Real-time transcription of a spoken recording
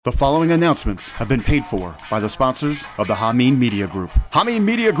The following announcements have been paid for by the sponsors of the Hameen Media Group. Hameen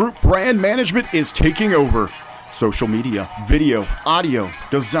Media Group brand management is taking over. Social media, video, audio,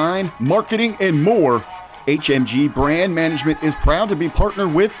 design, marketing, and more. HMG Brand Management is proud to be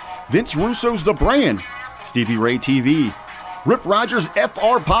partnered with Vince Russo's The Brand, Stevie Ray TV, Rip Rogers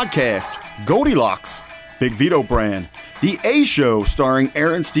FR Podcast, Goldilocks, Big Vito Brand, The A Show starring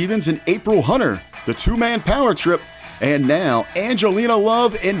Aaron Stevens and April Hunter, The Two-Man Power Trip, and now Angelina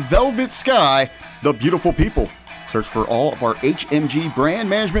Love and Velvet Sky, The Beautiful People. Search for all of our HMG brand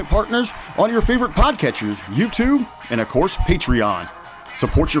management partners on your favorite podcatchers, YouTube, and of course, Patreon.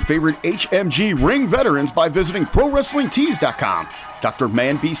 Support your favorite HMG ring veterans by visiting ProWrestlingTees.com. Dr.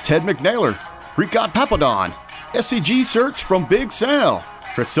 Manbeast Ted McNaylor, Greek God Papadon, SCG Search from Big Sal,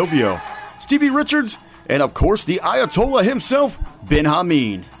 Chris Silvio, Stevie Richards, and of course the Ayatollah himself, Ben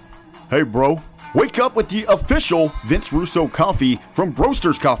Hameen. Hey bro, wake up with the official Vince Russo coffee from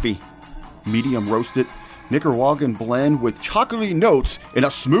Broasters Coffee. Medium roasted Nicaraguan blend with chocolatey notes and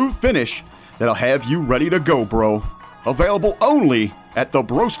a smooth finish that'll have you ready to go, bro. Available only at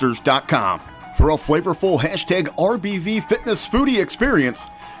thebroasters.com. For a flavorful hashtag RBV fitness foodie experience,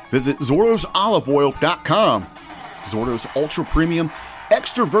 visit Zordo'sOliveOil.com. Zordo's Ultra Premium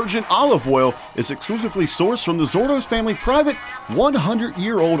Extra Virgin Olive Oil is exclusively sourced from the Zordo's family private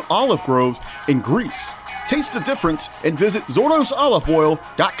 100-year-old olive groves in Greece. Taste the difference and visit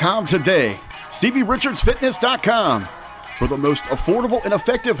Zordo'sOliveOil.com today. StevieRichardsFitness.com for the most affordable and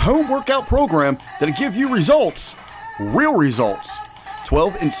effective home workout program that'll give you results, real results.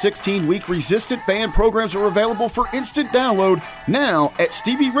 12 and 16-week resistant band programs are available for instant download now at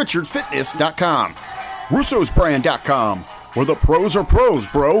StevieRichardsFitness.com. RussosBrand.com, where the pros are pros,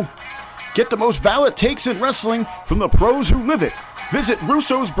 bro. Get the most valid takes in wrestling from the pros who live it. Visit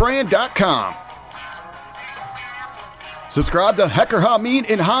RussosBrand.com. Subscribe to Hecker Hameen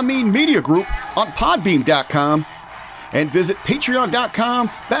and Hameen Media Group on Podbeam.com and visit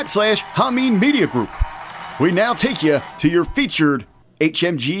Patreon.com/Hameen Media Group. We now take you to your featured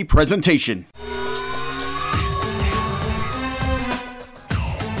HMG presentation.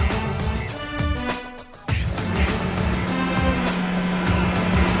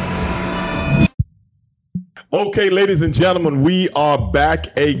 Okay, ladies and gentlemen, we are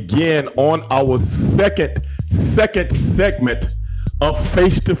back again on our second segment of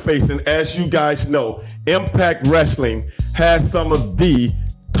Face to Face. And as you guys know, Impact Wrestling has some of the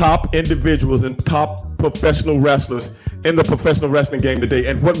top individuals and top professional wrestlers in the professional wrestling game today.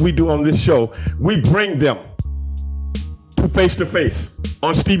 And what we do on this show, we bring them to Face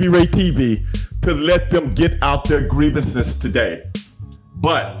on Stevie Ray TV to let them get out their grievances today.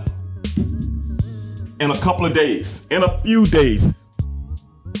 But in a couple of days, in a few days,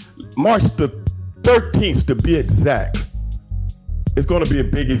 March the 13th to be exact, it's going to be a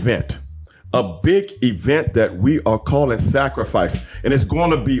big event. A big event that we are calling Sacrifice. And it's going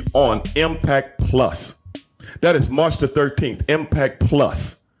to be on Impact Plus. That is March the 13th, Impact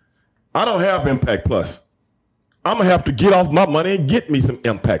Plus. I don't have Impact Plus. I'm going to have to get off my money and get me some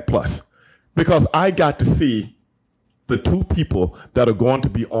Impact Plus. Because I got to see the two people that are going to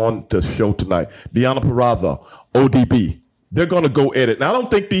be on the show tonight, Deonna Purrazzo, ODB. They're going to go at it. Now, I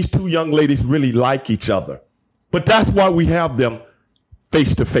don't think these two young ladies really like each other, but that's why we have them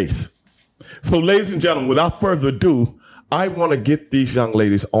face to face. So, ladies and gentlemen, without further ado, I want to get these young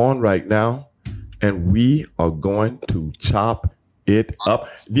ladies on right now, and we are going to chop it up.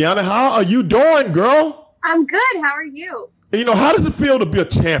 Deonna, how are you doing, girl? I'm good. How are you? You know, how does it feel to be a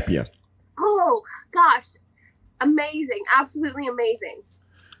champion? Oh, gosh. Amazing. Absolutely amazing.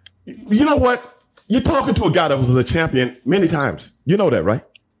 You know what? You're talking to a guy that was a champion many times. You know that, right?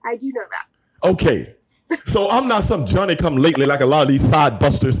 I do know that. Okay. So I'm not some Johnny come lately like a lot of these side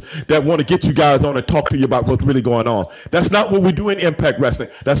busters that want to get you guys on and talk to you about what's really going on. That's not what we do in Impact Wrestling.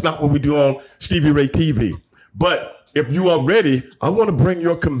 That's not what we do on Stevie Ray TV. But if you are ready, I want to bring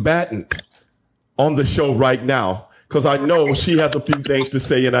your combatant on the show right now, because I know she has a few things to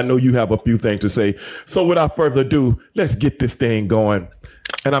say, and I know you have a few things to say. So without further ado, let's get this thing going.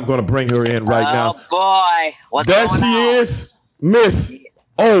 And I'm going to bring her in right now. Oh, boy. What's there going she on? is, Miss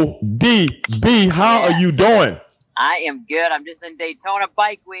ODB. How are you doing? I am good. I'm just in Daytona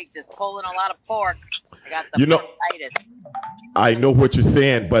Bike Week, just pulling a lot of pork. I got the porkitis. I know what you're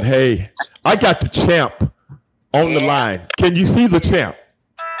saying, but hey, I got the champ on the line. Can you see the champ?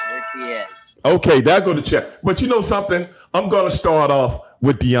 There she is. Okay, there go the champ. But you know something? I'm going to start off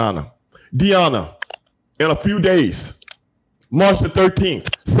with Deonna. Deonna, in a few days, March the 13th,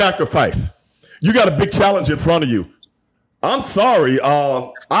 Sacrifice. You got a big challenge in front of you. I'm sorry.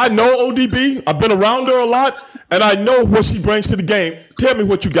 I know ODB. I've been around her a lot, and I know what she brings to the game. Tell me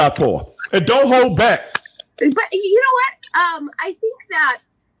what you got for her. And don't hold back. But you know what? I think that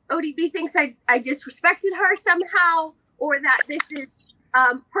ODB thinks I disrespected her somehow, or that this is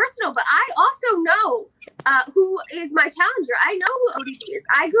personal. But I also know who is my challenger. I know who ODB is.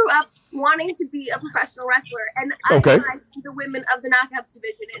 I grew up wanting to be a professional wrestler, and I like the women of the Knockouts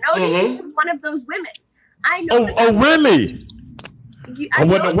division. And ODB is one of those women. I know. Oh, really? I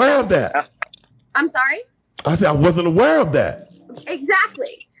wasn't aware of that. I'm sorry? I said I wasn't aware of that.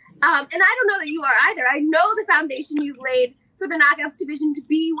 Exactly. And I don't know that you are either. I know the foundation you've laid for the Knockouts division to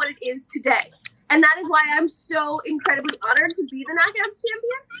be what it is today. And that is why I'm so incredibly honored to be the Knockouts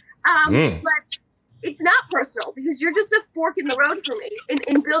champion. But it's not personal, because you're just a fork in the road for me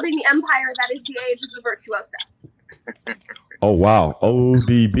in building the empire that is the age of the Virtuosa. Oh, wow.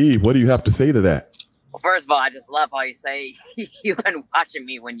 ODB, what do you have to say to that? Well, first of all, I just love how you say you've been watching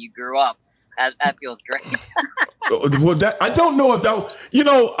me when you grew up. That feels great. Well, I don't know if that,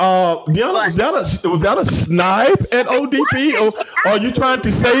 Deanna, was that a snipe at ODB? Or are you trying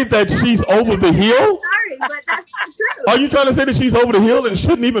to say that she's over the hill? Sorry, but that's true. Are you trying to say that she's over the hill and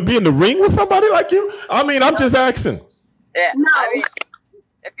shouldn't even be in the ring with somebody like you? I mean, I'm just asking. Yeah, no. I mean,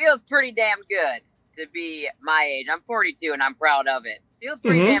 it feels pretty damn good to be my age. I'm 42 and I'm proud of it. Feels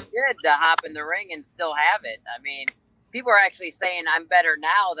pretty damn good to hop in the ring and still have it. I mean, people are actually saying I'm better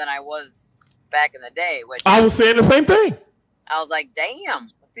now than I was back in the day, which I was saying the same thing. I was like,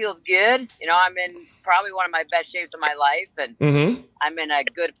 damn, it feels good. You know, I'm in probably one of my best shapes of my life, and I'm in a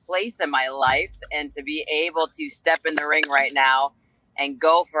good place in my life, and to be able to step in the ring right now and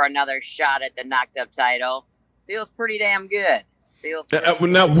go for another shot at the Knocked Up title feels pretty damn good.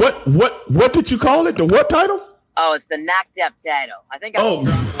 Now, what did you call it? The what title? Oh, it's the Knocked Up title. I think I was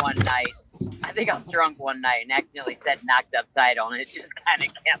drunk one night. And accidentally said Knocked Up title, and it just kind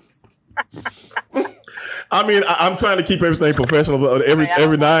of kept. I mean, I'm trying to keep everything professional.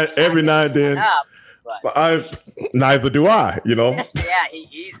 Every now and then, neither do I. You know. Yeah,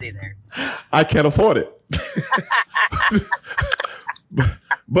 easy there. I can't afford it.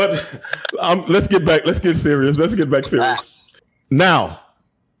 but let's get back. Let's get serious. Let's get back serious. Now,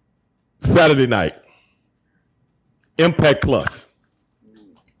 Saturday night, Impact Plus.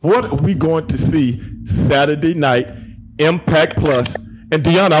 What are we going to see Saturday night, Impact Plus? And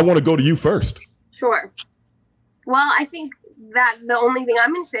Deanna, I want to go to you first. Sure. Well, I think that the only thing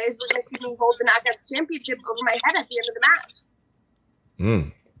I'm going to say is we're going to see me hold the Knockouts Championship over my head at the end of the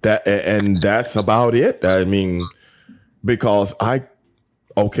match. That's about it. I mean, because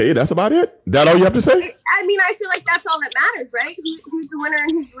that's about it. That all you have to say? I mean, I feel like that's all that matters, right? Who's the winner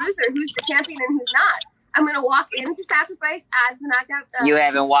and who's the loser? Who's the champion and who's not? I'm going to walk into Sacrifice as the Knockout. You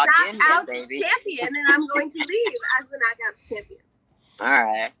haven't walked in yet, baby. Champion, and I'm going to leave as the Knockouts champion. All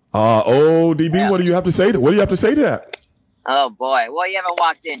right. ODB, yeah. What do you have to say to that? Oh boy. Well, you haven't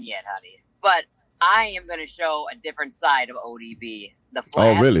walked in yet, honey. But I am going to show a different side of ODB. The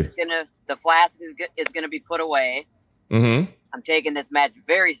Flask the Flask is going to be put away. I'm taking this match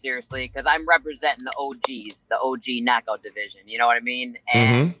very seriously because I'm representing the OGs, the OG knockout division. You know what I mean?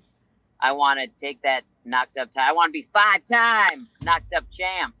 And I want to take that Knocked Up time. I want to be 5-time Knocked Up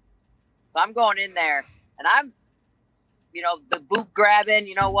champ. So I'm going in there, and I'm, the boob grabbing.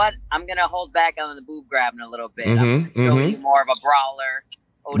 You know what? I'm gonna hold back on the boob grabbing a little bit. I'm gonna be more of a brawler.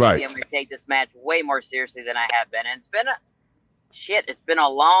 ODB, I'm gonna take this match way more seriously than I have been. And it's been a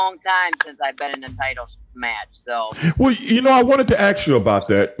long time since I've been in a title match. So, well, I wanted to ask you about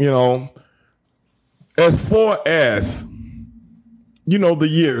that. As far as the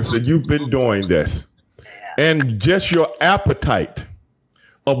years that you've been doing this, and just your appetite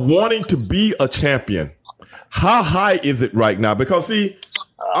of wanting to be a champion. How high is it right now? Because, see,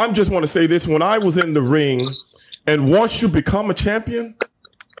 I just want to say this. When I was in the ring, and once you become a champion,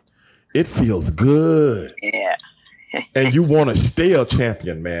 it feels good. Yeah. And you want to stay a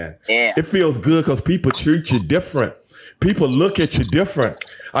champion, man. Yeah. It feels good because people treat you different. People look at you different.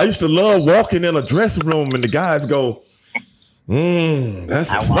 I used to love walking in a dressing room and the guys go,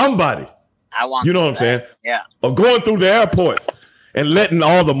 that's somebody. You know what I'm saying? Yeah. Or going through the airports and letting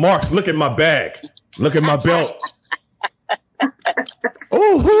all the marks look at my bag. Look at my belt.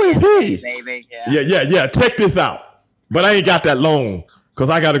 Oh, who is he? Baby, yeah. Check this out. But I ain't got that long because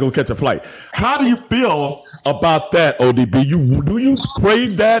I got to go catch a flight. How do you feel about that, ODB? Do you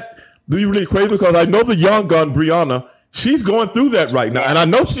crave that? Do you really crave it? Because I know the young gun, Brianna, she's going through that right now. And I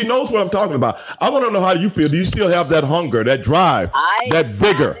know she knows what I'm talking about. I want to know, how do you feel? Do you still have that hunger, that drive, that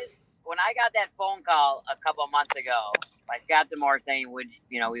vigor? When I got that phone call a couple of months ago by Scott D'Amore saying, we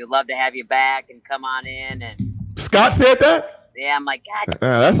would love to have you back and come on in. And Scott said that? Yeah, I'm like, God.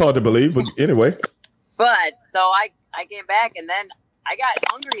 That's hard to believe, but anyway. But so I came back, and then I got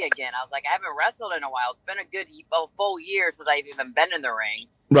hungry again. I was like, I haven't wrestled in a while. It's been a full year since I've even been in the ring.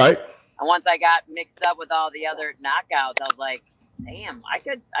 Right. And once I got mixed up with all the other knockouts, I was like, damn, I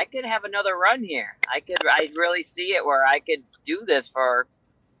could have another run here. I really see it where I could do this for,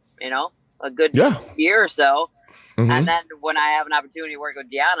 a good year or so. Mm-hmm. And then when I have an opportunity to work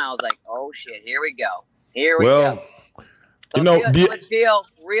with Deanna, I was like, oh shit, here we go. So it would feel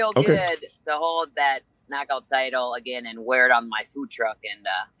real good to hold that knockout title again and wear it on my food truck and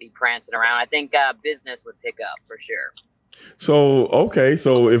be prancing around. I think business would pick up for sure. So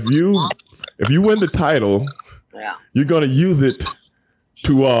if you win the title, you're gonna use it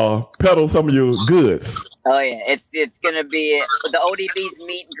to peddle some of your goods. Oh yeah, it's gonna be the ODB's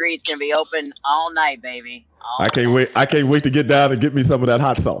meet and greet's gonna be open all night, baby. I can't wait to get down and get me some of that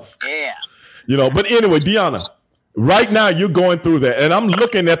hot sauce. Yeah. But anyway, Deanna, right now you're going through that, and I'm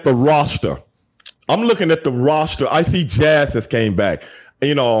looking at the roster. I see Jazz has came back.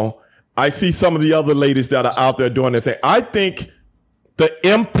 I see some of the other ladies that are out there doing their thing. I think the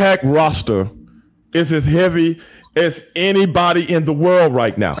Impact roster is as heavy as anybody in the world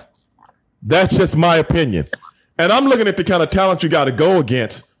right now. That's just my opinion. And I'm looking at the kind of talent you got to go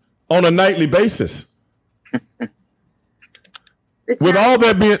against on a nightly basis. With all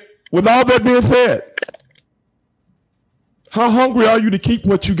that being said, how hungry are you to keep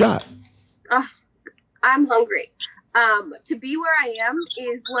what you got? I'm hungry. To be where I am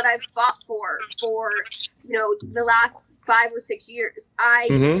is what I've fought for the last 5 or 6 years. I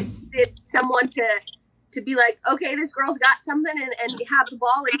needed someone to be like, okay, this girl's got something and have the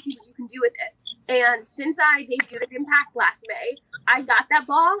ball and see what you can do with it. And since I debuted at Impact last May, I got that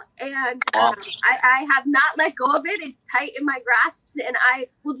ball and I have not let go of it. It's tight in my grasps and I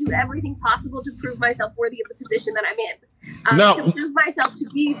will do everything possible to prove myself worthy of the position that I'm in. To prove myself to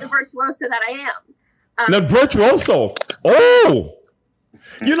be the virtuoso that I am. Now, virtuoso. Oh,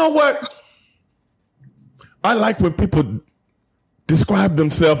 you know what? I like when people describe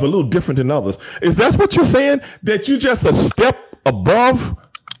themselves a little different than others. Is that what you're saying? That you just a step above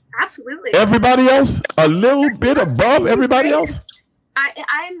Absolutely. Everybody else? A little bit above everybody else?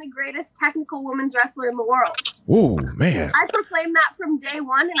 I am the greatest technical women's wrestler in the world. Oh, man. I proclaim that from day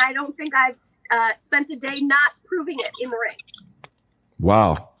one, and I don't think I've spent a day not proving it in the ring.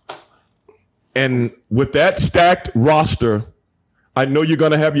 Wow. And with that stacked roster, I know you're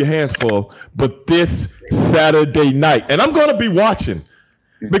going to have your hands full, but this Saturday night, and I'm going to be watching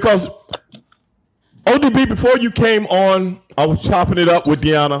because ODB, before you came on, I was chopping it up with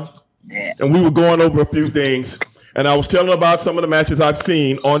Deanna, and we were going over a few things, and I was telling her about some of the matches I've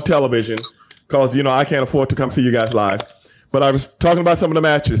seen on television because, I can't afford to come see you guys live, but I was talking about some of the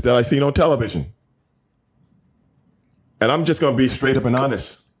matches that I've seen on television. And I'm just going to be straight up and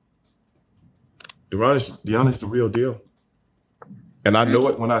honest. Deanna's the real deal. And I know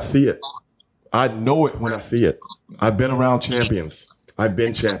it when I see it. I've been around champions. I've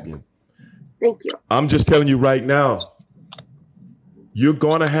been champion. Thank you. I'm just telling you right now, you're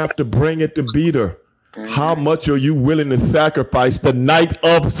going to have to bring it to beat her. How much are you willing to sacrifice the night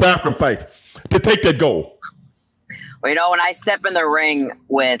of sacrifice to take that goal? Well, when I step in the ring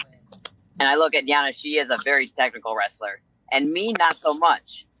and I look at Deanna, she is a very technical wrestler. And me, not so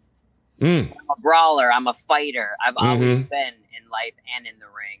much. I'm a brawler. I'm a fighter. I've always been in life and in the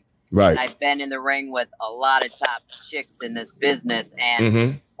ring. Right. And I've been in the ring with a lot of top chicks in this business.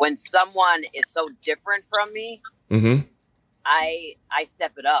 And when someone is so different from me, I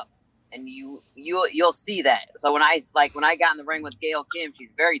step it up. And you'll see that. So when I got in the ring with Gail Kim,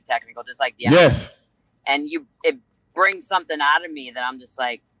 she's very technical, just like Deanna. Yes. And it brings something out of me that I'm just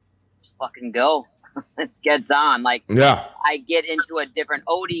like, just fucking go. It gets on. I get into a different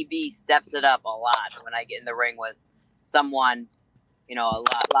ODB steps it up a lot when I get in the ring with someone, a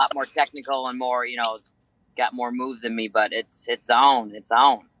lot more technical and more, got more moves than me, but it's on.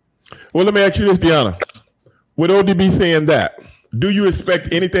 Well, let me ask you this, Deanna. With ODB saying that, do you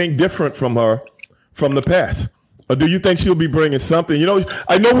expect anything different from her from the past? Or do you think she'll be bringing something?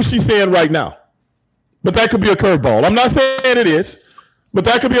 I know what she's saying right now, but that could be a curveball. I'm not saying it is, but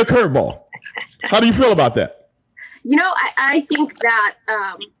that could be a curveball. How do you feel about that? I think that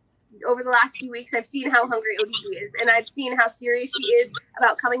over the last few weeks, I've seen how hungry ODB is, and I've seen how serious she is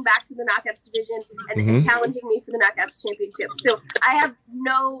about coming back to the Knockouts division and challenging me for the Knockouts championship. So I have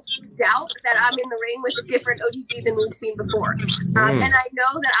no doubt that I'm in the ring with a different ODB than we've seen before. And I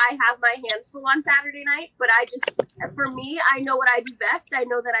know that I have my hands full on Saturday night, but for me, I know what I do best. I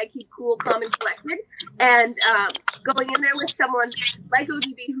know that I keep cool, calm, and collected. And going in there with someone like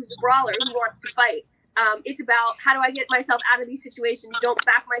ODB, who's a brawler, who wants to fight, It's about how do I get myself out of these situations? Don't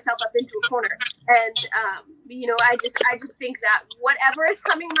back myself up into a corner. And I just think that whatever is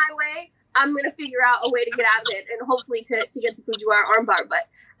coming my way, I'm gonna figure out a way to get out of it, and hopefully to get the Fujiwara armbar. But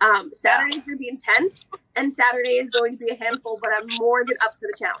Saturday is gonna be intense, and Saturday is going to be a handful. But I'm more than up for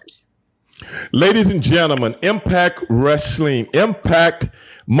the challenge. Ladies and gentlemen, Impact Wrestling, Impact,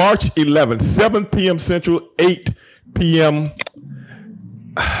 March 11th, 7 p.m. Central, 8 p.m.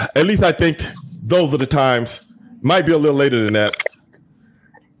 At least I think those are the times. Might be a little later than that.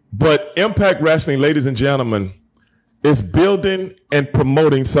 But Impact Wrestling, ladies and gentlemen, is building and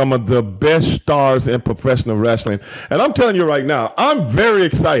promoting some of the best stars in professional wrestling. And I'm telling you right now, I'm very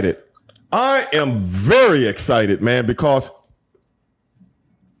excited. I am very excited, man, because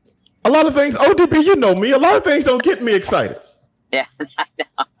a lot of things, ODB, you know me, a lot of things don't get me excited. Yeah.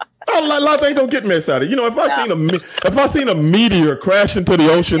 A lot of things don't get me excited. You know, if I seen a meteor crash into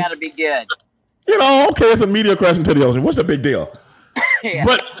the ocean, it's gotta be good. You know, okay, it's a meteor crash into the ocean. What's the big deal? Yeah.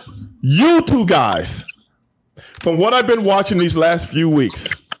 But you two guys, from what I've been watching these last few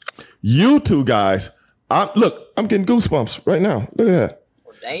weeks, you two guys, I'm getting goosebumps right now. Look at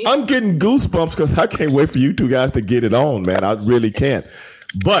that. I'm getting goosebumps because I can't wait for you two guys to get it on, man. I really can't.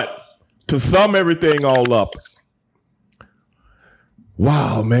 But to sum everything all up,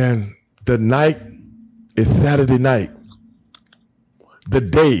 wow, man, the night is Saturday night. The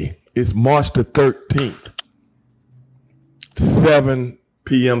day is March the 13th, 7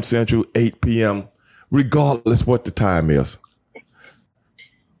 p.m. Central, 8 p.m., regardless what the time is.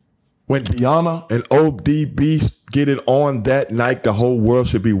 When Deonna and ODB get it on that night, the whole world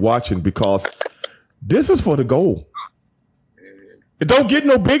should be watching because this is for the goal. It don't get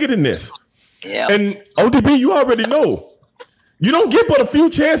no bigger than this. Yeah. And ODB, you already know. You don't get but a few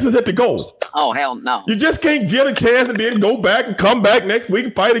chances at the goal. Oh, hell no. You just can't get a chance and then go back and come back next week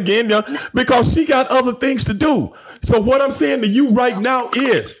and fight again because she got other things to do. So what I'm saying to you right now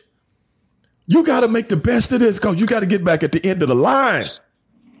is you got to make the best of this because you got to get back at the end of the line.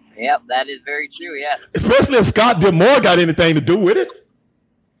 Yep, that is very true, yes. Especially if Scott D'Amore got anything to do with it.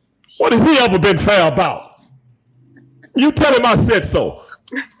 What has he ever been fair about? You tell him I said so.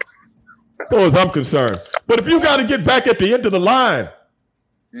 As far as I'm concerned. But if you got to get back at the end of the line,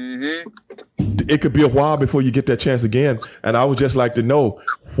 it could be a while before you get that chance again. And I would just like to know,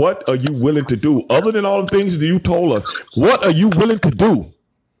 what are you willing to do? Other than all the things that you told us, what are you willing to do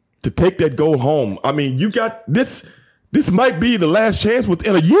to take that goal home? I mean, you got this. This might be the last chance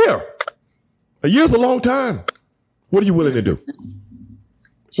within a year. A year's a long time. What are you willing to do?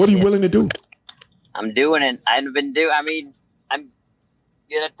 What are you willing to do? I'm doing it. I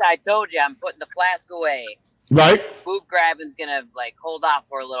told you I'm putting the flask away. Right. Boob grabbing's gonna hold off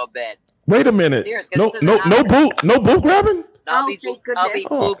for a little bit. Wait a minute. No boob grabbing? I'll be boob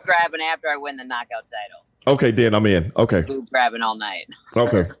grabbing after I win the knockout title. Okay, then I'm in. Okay. Boob grabbing all night.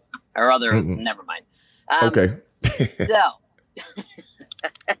 Okay. Or other. Never mind. Okay. So,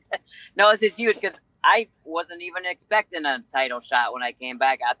 no, this is huge because I wasn't even expecting a title shot when I came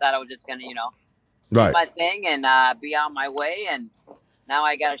back. I thought I was just gonna, do my thing and be on my way. And now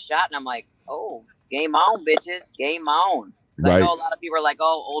I got a shot, and I'm like, oh, game on, bitches, game on. Right. I know a lot of people are like,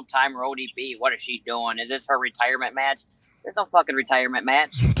 oh, old timer ODB, what is she doing? Is this her retirement match? There's no fucking retirement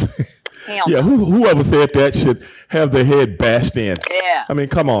match. Yeah, whoever said that should have their head bashed in. Yeah. I mean,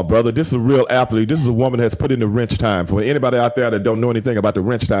 come on, brother. This is a real athlete. This is a woman that's put in the wrench time. For anybody out there that don't know anything about the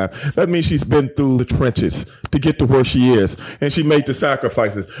wrench time, that means she's been through the trenches to get to where she is, and she made the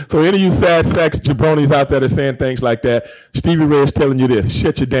sacrifices. So any of you sad sacks jabronis out there that saying things like that, Stevie Ray is telling you this.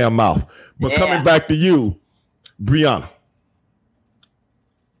 Shut your damn mouth. But coming back to you, Brianna,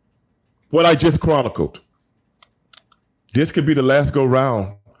 what I just chronicled, this could be the last go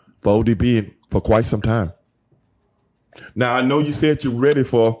round for ODB for quite some time. Now, I know you said you're ready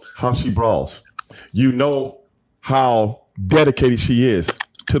for how she brawls. You know how dedicated she is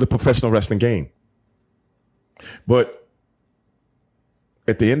to the professional wrestling game. But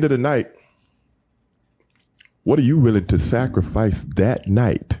at the end of the night, what are you willing to sacrifice that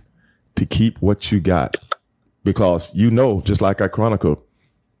night to keep what you got? Because you know, just like I chronicled,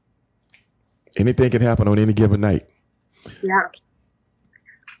 anything can happen on any given night. Yeah.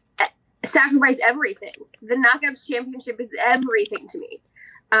 Sacrifice everything. The Knockouts Championship is everything to me.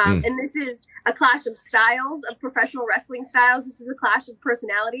 And this is a clash of styles, of professional wrestling styles. This is a clash of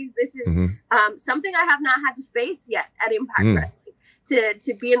personalities. This is something I have not had to face yet at Impact Wrestling.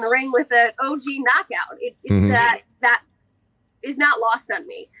 To be in the ring with an OG knockout. That is not lost on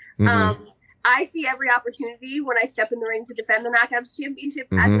me. I see every opportunity when I step in the ring to defend the Knockouts Championship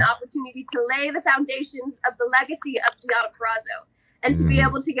as an opportunity to lay the foundations of the legacy of Deonna Purrazzo. And to be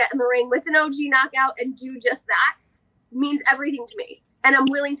able to get in the ring with an OG knockout and do just that means everything to me. And I'm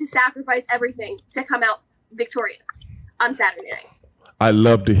willing to sacrifice everything to come out victorious on Saturday night. I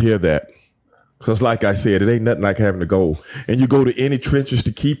love to hear that. Because like I said, it ain't nothing like having a goal. And you go to any trenches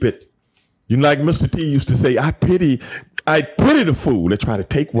to keep it. You know, like Mr. T used to say, I pity the fool that try to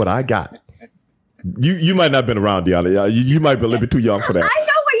take what I got. You might not have been around, Deanna. You might be a little bit too young for that. I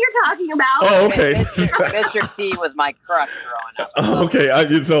know what you're talking about. Oh, okay. Mr. T was my crush growing up. Okay.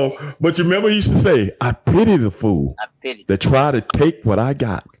 But you remember he used to say, I pity the fool that try to take what I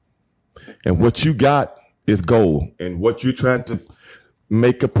got. And what you got is gold. And what you're trying to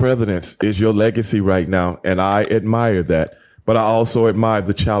make a president is your legacy right now. And I admire that. But I also admire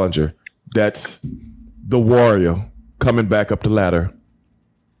the challenger. That's the warrior coming back up the ladder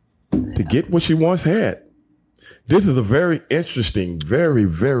to get what she once had. This is a very interesting, very,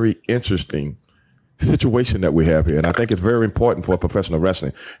 very interesting situation that we have here. And I think it's very important for professional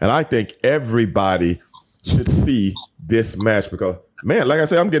wrestling. And I think everybody should see this match because, man, like I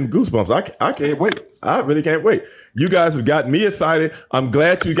said, I'm getting goosebumps. I can't wait. I really can't wait. You guys have got me excited. I'm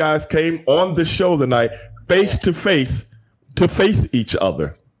glad you guys came on the show tonight, face to face each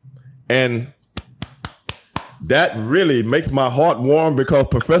other. And that really makes my heart warm because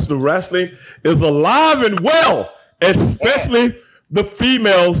professional wrestling is alive and well, especially the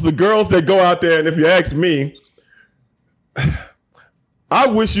females, the girls that go out there. And if you ask me, I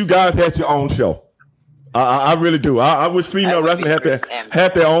wish you guys had your own show. I really do. I wish female wrestling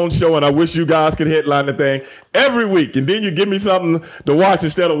had their own show, and I wish you guys could headline the thing every week. And then you give me something to watch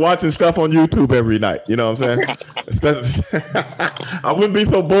instead of watching stuff on YouTube every night. You know what I'm saying? I wouldn't be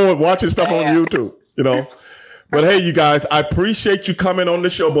so bored watching stuff on YouTube, you know. But hey, you guys, I appreciate you coming on the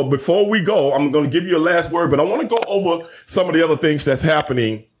show. But before we go, I'm going to give you a last word, but I want to go over some of the other things that's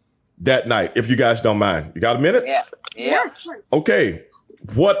happening that night, if you guys don't mind. You got a minute? Yeah. Yes. Okay.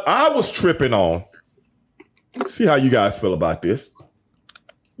 What I was tripping on, see how you guys feel about this.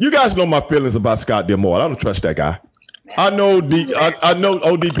 You guys know my feelings about Scott D'Amore. I don't trust that guy. I know I know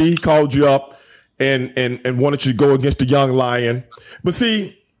ODB called you up and wanted you to go against the young lion. But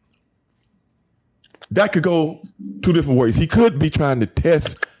see, that could go two different ways. He could be trying to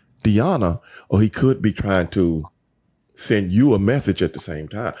test Deanna, or he could be trying to send you a message at the same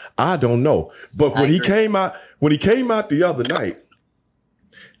time. I don't know. But when he came out the other night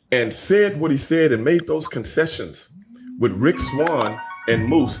and said what he said and made those concessions with Rick Swann and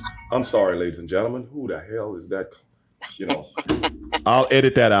Moose, I'm sorry, ladies and gentlemen, who the hell is that? You know, I'll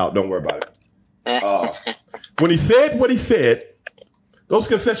edit that out. Don't worry about it. When he said what he said, those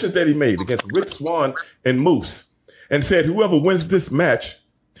concessions that he made against Rick Swann and Moose, and said whoever wins this match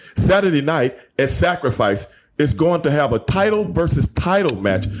Saturday night at Sacrifice is going to have a title versus title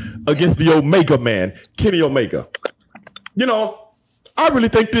match against the Omega Man, Kenny Omega. You know, I really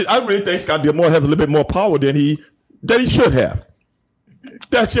think Scott D'Amore has a little bit more power than he should have.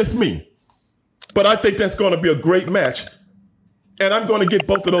 That's just me. But I think that's going to be a great match. And I'm going to get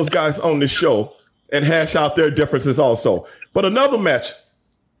both of those guys on this show and hash out their differences also. But another match.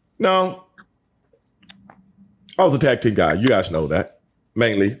 Now, I was a tag team guy. You guys know that.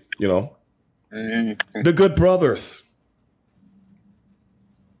 Mainly, you know. The Good Brothers.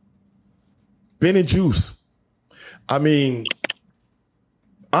 Ben and Juice. I mean,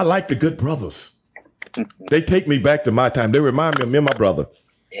 I like the Good Brothers. They take me back to my time. They remind me of me and my brother.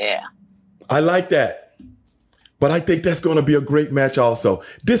 Yeah. I like that. But I think that's going to be a great match also.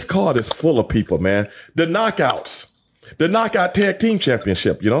 This card is full of people, man. The Knockouts. The Knockout Tag Team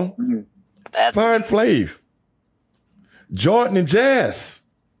Championship, you know? Fire and Flav. Jordan and Jazz.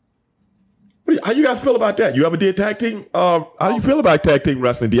 How you guys feel about that? You ever did tag team? How do you feel about tag team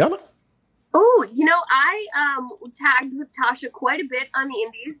wrestling, Deanna? Oh, you know, I tagged with Tasha quite a bit on the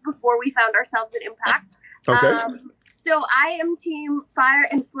indies before we found ourselves at Impact. Okay. So I am team Fire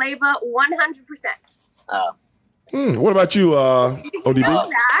and Flava 100%. What about you, ODB?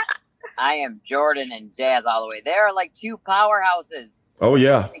 I am Jordan and Jazz all the way. They are like two powerhouses. Oh,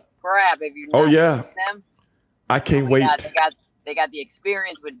 yeah. Holy crap, have you not seen them? I can't wait. They got the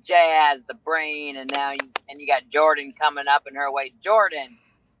experience with Jazz, the brain, and now you got Jordan coming up in her way. Jordan.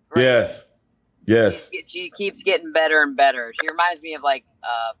 Yes. She keeps getting better and better. She reminds me of like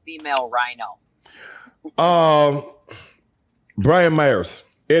a female Rhino. Brian Myers,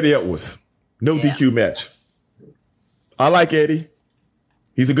 Eddie Edwards, no DQ match. I like Eddie.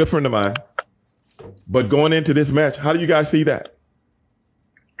 He's a good friend of mine. But going into this match, how do you guys see that?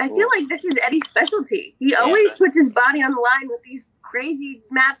 I feel like this is Eddie's specialty. He always puts his body on the line with these crazy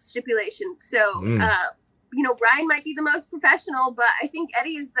match stipulations. So, you know, Brian might be the most professional, but I think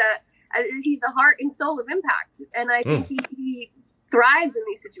Eddie is he's the heart and soul of Impact. And I think he thrives in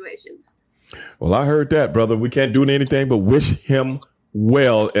these situations. Well, I heard that, brother. We can't do anything but wish him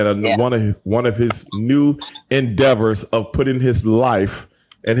well in one of his new endeavors of putting his life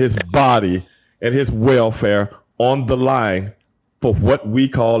and his body and his welfare on the line for what we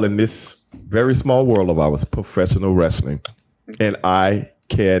call in this very small world of ours professional wrestling. And I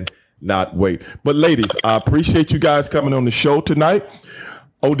cannot wait. But ladies, I appreciate you guys coming on the show tonight.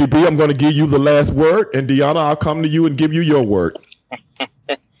 ODB, I'm going to give you the last word, and Deanna, I'll come to you and give you your word.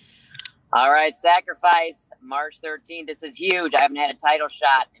 All right, Sacrifice, March 13th. This is huge. I haven't had a title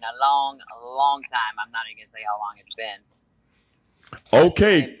shot in a long time. I'm not even going to say how long it's been.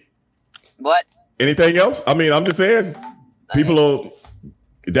 Okay. What? Anything else? I mean, I'm just saying,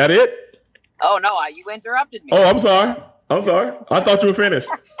 is that it? Oh, no, you interrupted me. Oh, I'm sorry. I thought you were finished.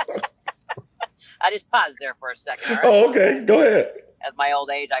 I just paused there for a second. Right? Oh, okay. Go ahead. At my old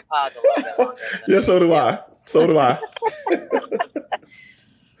age, I pause a little bit longer. Yeah, so do I.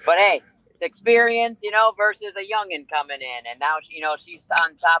 But hey, it's experience, versus a youngin' coming in. And now, she's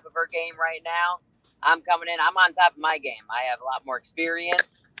on top of her game right now. I'm coming in. I'm on top of my game. I have a lot more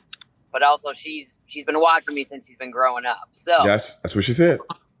experience. But also, she's been watching me since she's been growing up. So yes, that's what she said.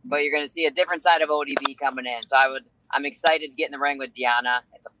 But you're going to see a different side of ODB coming in. So I'm excited to get in the ring with Deanna.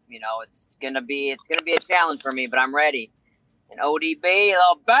 It's gonna be a challenge for me, but I'm ready. And ODB, a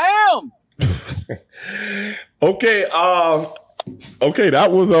little bam. Okay,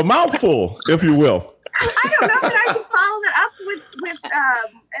 that was a mouthful, if you will. I don't know that I can follow that up with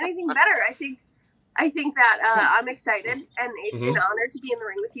anything better. I think that I'm excited, and it's an honor to be in the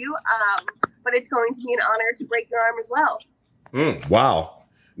ring with you. But it's going to be an honor to break your arm as well. Wow.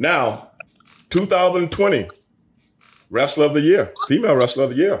 Now, 2020 Wrestler of the Year, female Wrestler of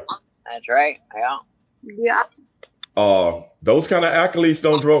the Year. That's right. Yeah. Those kind of accolades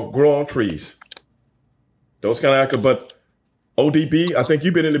don't grow on trees. Those kind of accolades, but ODB, I think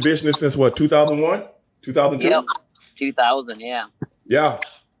you've been in the business since what, 2001, 2002? Yep, 2000, yeah. Yeah.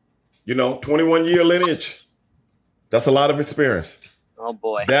 21-year lineage. That's a lot of experience. Oh,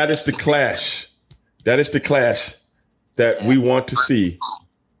 boy. That is the clash. That we want to see.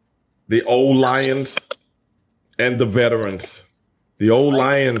 The old lions and the veterans. The old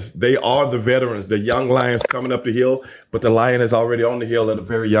lions, they are the veterans. The young lions coming up the hill, but the lion is already on the hill at a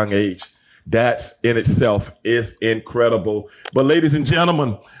very young age. That in itself is incredible. But ladies and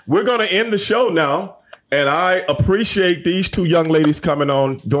gentlemen, we're going to end the show now. And I appreciate these two young ladies coming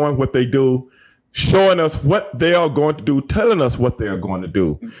on, doing what they do, showing us what they are going to do, telling us what they are going to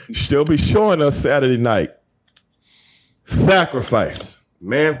do. She'll be showing us Saturday night. Sacrifice.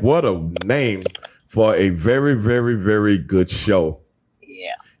 Man, what a name for a very, very, very good show.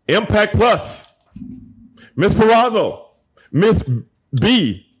 Yeah. Impact Plus. Miss Purrazzo. Miss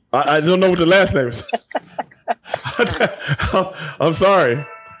B. I don't know what the last name is. I'm sorry.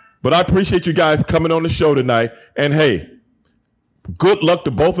 But I appreciate you guys coming on the show tonight. And hey, good luck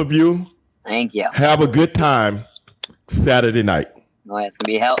to both of you. Thank you. Have a good time Saturday night. Oh, it's going to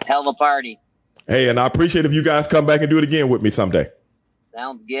be a hell of a party. Hey, and I appreciate if you guys come back and do it again with me someday.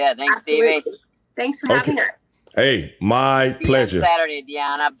 Sounds good. Thanks, Absolutely. Stevie. Thanks for having us. Hey, my pleasure. Saturday,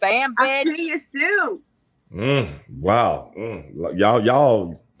 Deanna. Bam, bitch. I'll see you soon. Wow.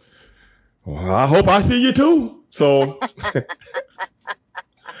 Y'all. I hope I see you too. So,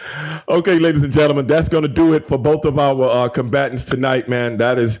 okay, ladies and gentlemen, that's going to do it for both of our combatants tonight, man.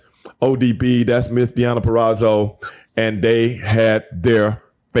 That is ODB. That's Miss Deanna Purrazzo. And they had their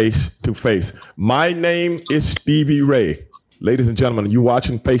face-to-face. My name is Stevie Ray. Ladies and gentlemen, you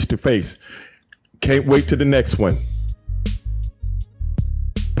watching Face-to-Face. Can't wait to the next one.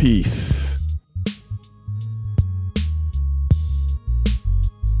 Peace.